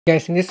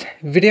Guys, in this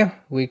video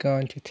we're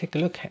going to take a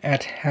look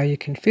at how you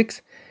can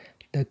fix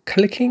the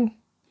clicking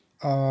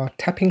or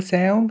tapping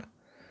sound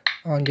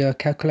on your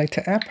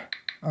calculator app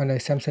on the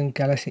Samsung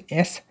Galaxy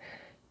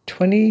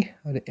S20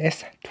 or the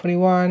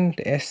S21,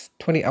 the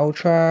S20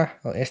 Ultra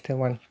or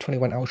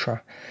S21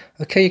 Ultra.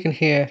 Okay, you can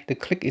hear the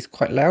click is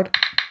quite loud,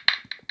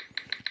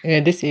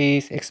 and this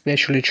is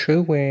especially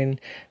true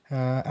when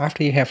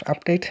after you have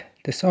updated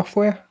the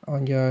software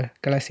on your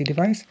Galaxy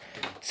device.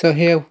 So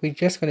here we're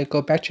just going to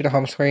go back to the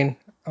home screen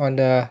on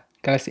the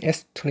Galaxy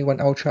S21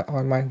 Ultra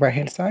on my right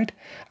hand side.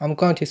 I'm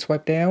going to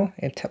swipe down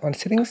and tap on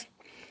settings.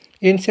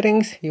 In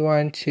settings, you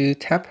want to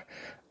tap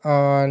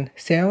on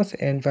sounds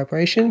and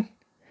vibration.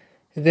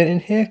 Then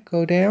in here,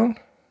 go down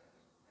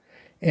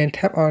and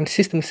tap on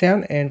system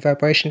sound and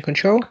vibration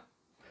control.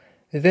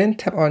 Then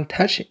tap on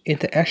touch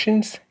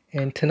interactions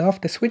and turn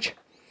off the switch.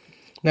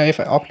 Now if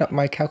I open up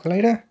my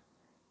calculator,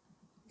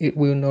 it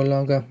will no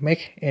longer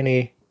make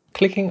any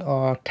clicking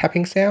or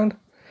tapping sound.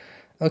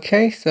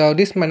 Okay, so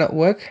this might not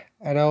work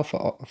at all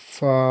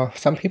for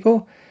some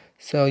people,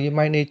 so you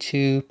might need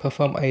to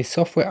perform a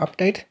software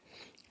update.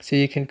 So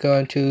you can go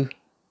into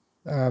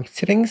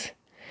settings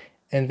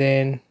and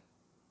then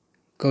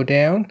go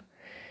down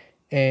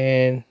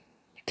and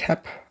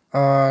tap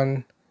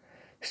on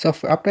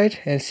software update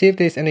and see if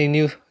there's any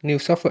new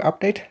software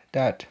update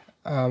that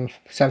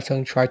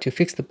Samsung tried to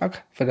fix the bug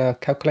for the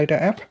calculator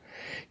app.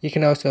 You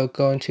can also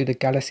go into the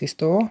Galaxy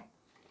Store,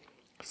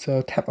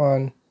 so tap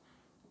on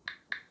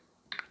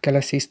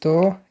Galaxy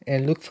Store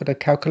and look for the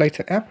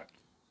calculator app.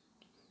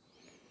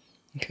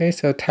 Okay,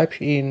 so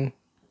type in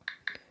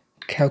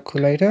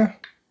calculator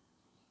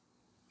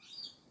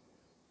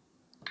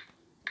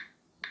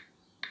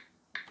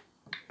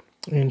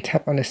and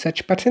tap on the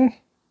search button.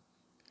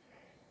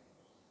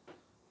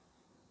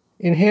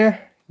 In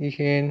here you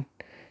can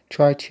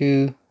try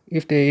to,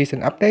 if there is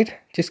an update,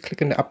 just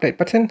click on the update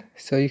button.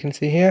 So you can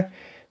see here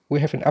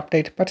we have an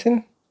update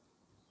button,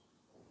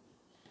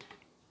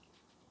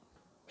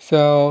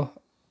 so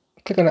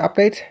click on the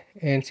update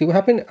and see what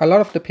happened. A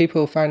lot of the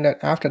people find that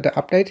after the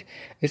update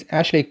is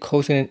actually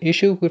causing an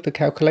issue with the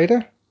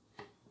calculator.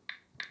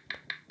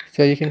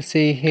 So you can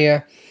see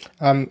here,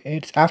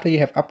 it's after you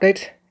have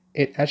update,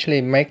 it actually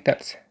make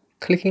that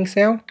clicking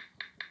sound.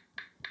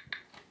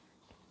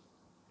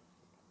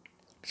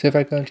 So if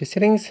I go into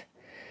settings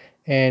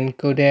and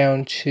go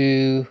down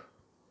to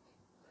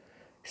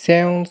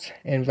sounds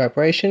and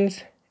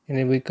vibrations, and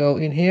then we go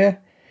in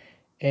here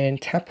and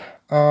tap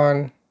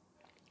on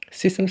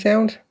system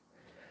sound,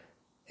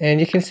 and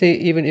you can see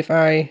even if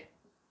I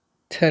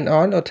turn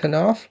on or turn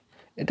off,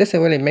 it doesn't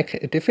really make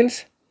a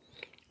difference.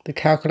 The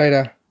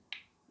calculator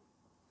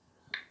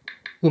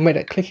will make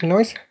that clicking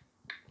noise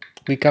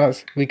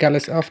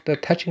regardless of the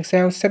touching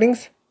sound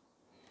settings.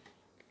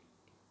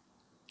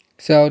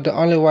 So the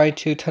only way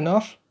to turn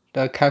off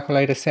the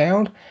calculator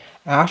sound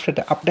after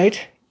the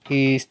update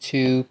is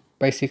to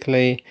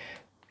basically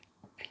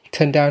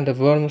turn down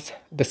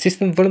the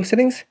system volume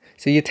settings.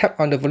 So you tap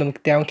on the volume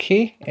down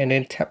key and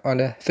then tap on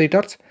the three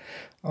dots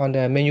on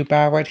the menu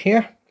bar right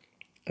here.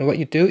 And what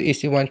you do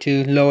is you want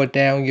to lower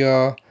down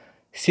your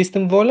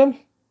system volume,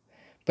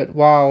 but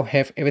while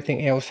have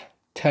everything else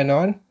turned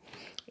on,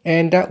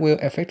 and that will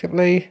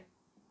effectively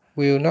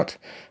will not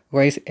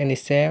raise any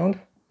sound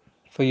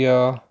for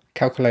your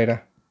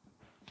calculator.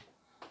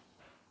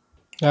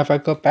 Now if I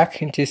go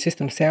back into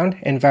system sound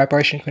and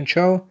vibration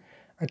control,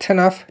 I turn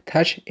off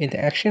touch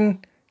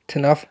interaction,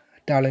 turn off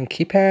dialing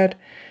keypad,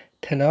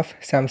 turn off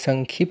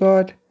Samsung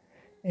keyboard,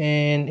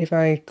 and if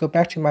I go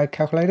back to my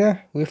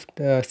calculator with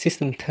the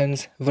system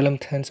volume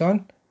turns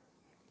on,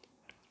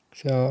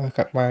 so I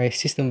got my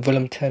system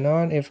volume turned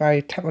on. If I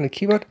tap on the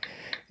keyboard,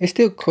 it's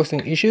still causing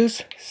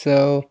issues.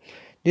 So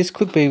this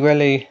could be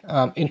really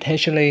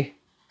intentionally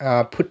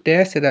put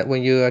there so that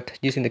when you are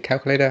using the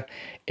calculator,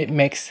 it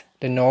makes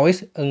the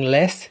noise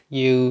unless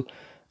you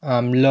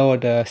lower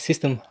the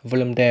system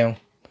volume down.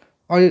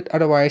 Or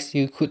otherwise,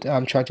 you could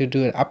try to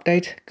do an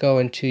update, go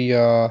into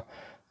your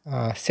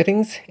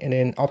settings and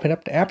then open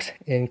up the apps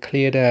and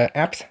clear the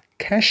apps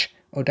cache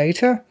or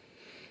data.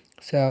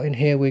 So in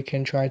here we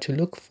can try to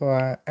look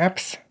for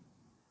apps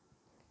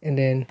and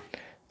then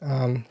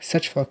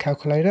search for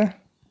calculator,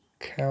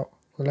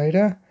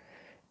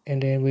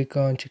 and then we're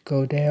going to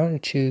go down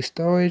to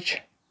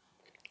storage,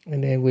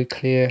 and then we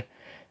clear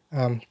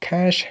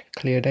cache,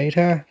 clear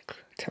data,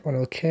 tap on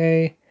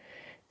OK,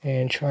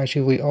 and try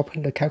to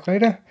reopen the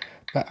calculator.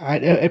 But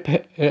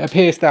it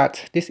appears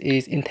that this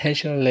is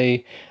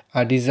intentionally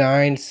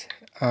designed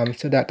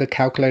so that the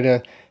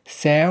calculator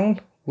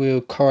sound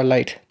will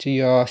correlate to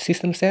your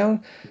system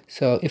sound.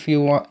 So if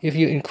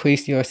you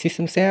increase your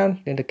system sound,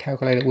 then the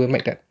calculator will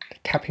make that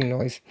tapping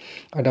noise.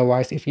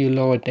 Otherwise, if you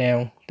lower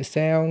down the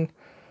sound,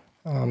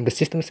 the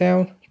system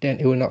sound, then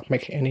it will not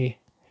make any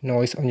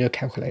noise on your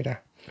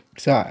calculator.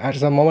 So at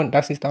the moment,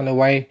 that is the only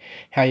way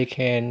how you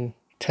can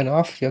turn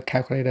off your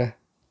calculator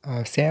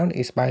sound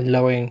is by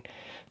lowering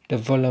the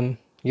volume,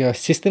 your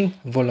system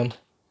volume.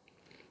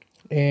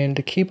 And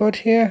the keyboard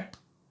here,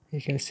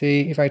 you can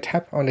see if I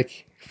tap on the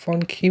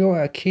phone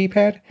keyboard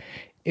keypad,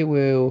 it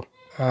will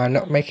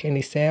not make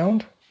any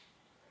sound.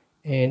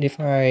 And if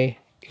I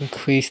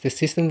increase the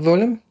system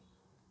volume,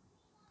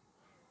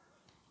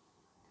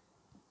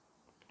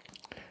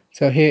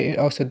 so here it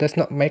also does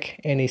not make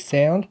any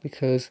sound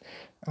because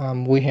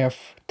we have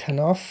turned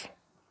off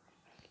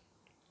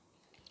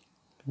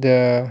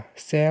the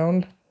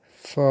sound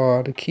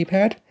for the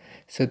keypad.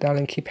 So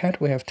downlink keypad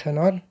we have turned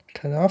on,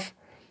 turned off.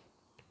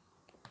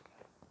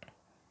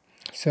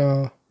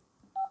 So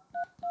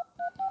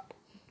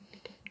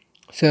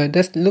it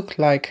does look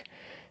like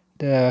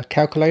the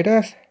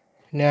calculator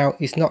now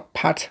is not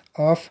part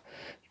of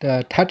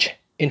the touch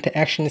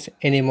interactions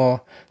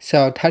anymore.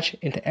 So touch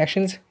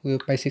interactions will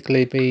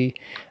basically be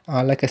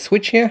like a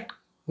switch here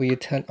where you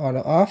turn on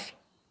or off.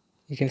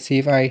 You can see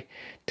if I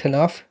turn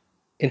off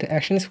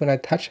interactions when I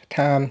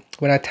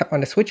when I tap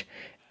on the switch,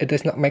 it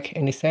does not make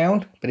any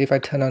sound. But if I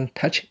turn on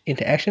touch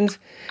interactions,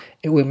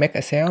 it will make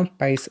a sound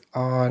based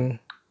on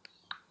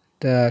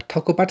the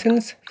toggle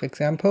buttons, for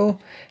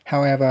example.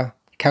 However,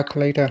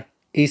 calculator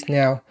is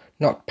now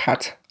not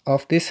part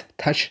of this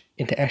touch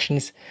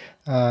interactions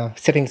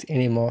settings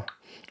anymore,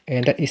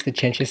 and that is the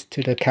changes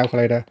to the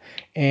calculator.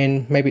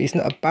 And maybe it's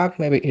not a bug,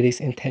 maybe it is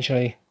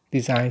intentionally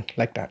designed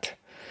like that.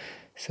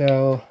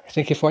 So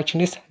thank you for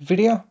watching this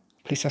video.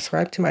 Please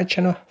subscribe to my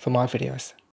channel for more videos.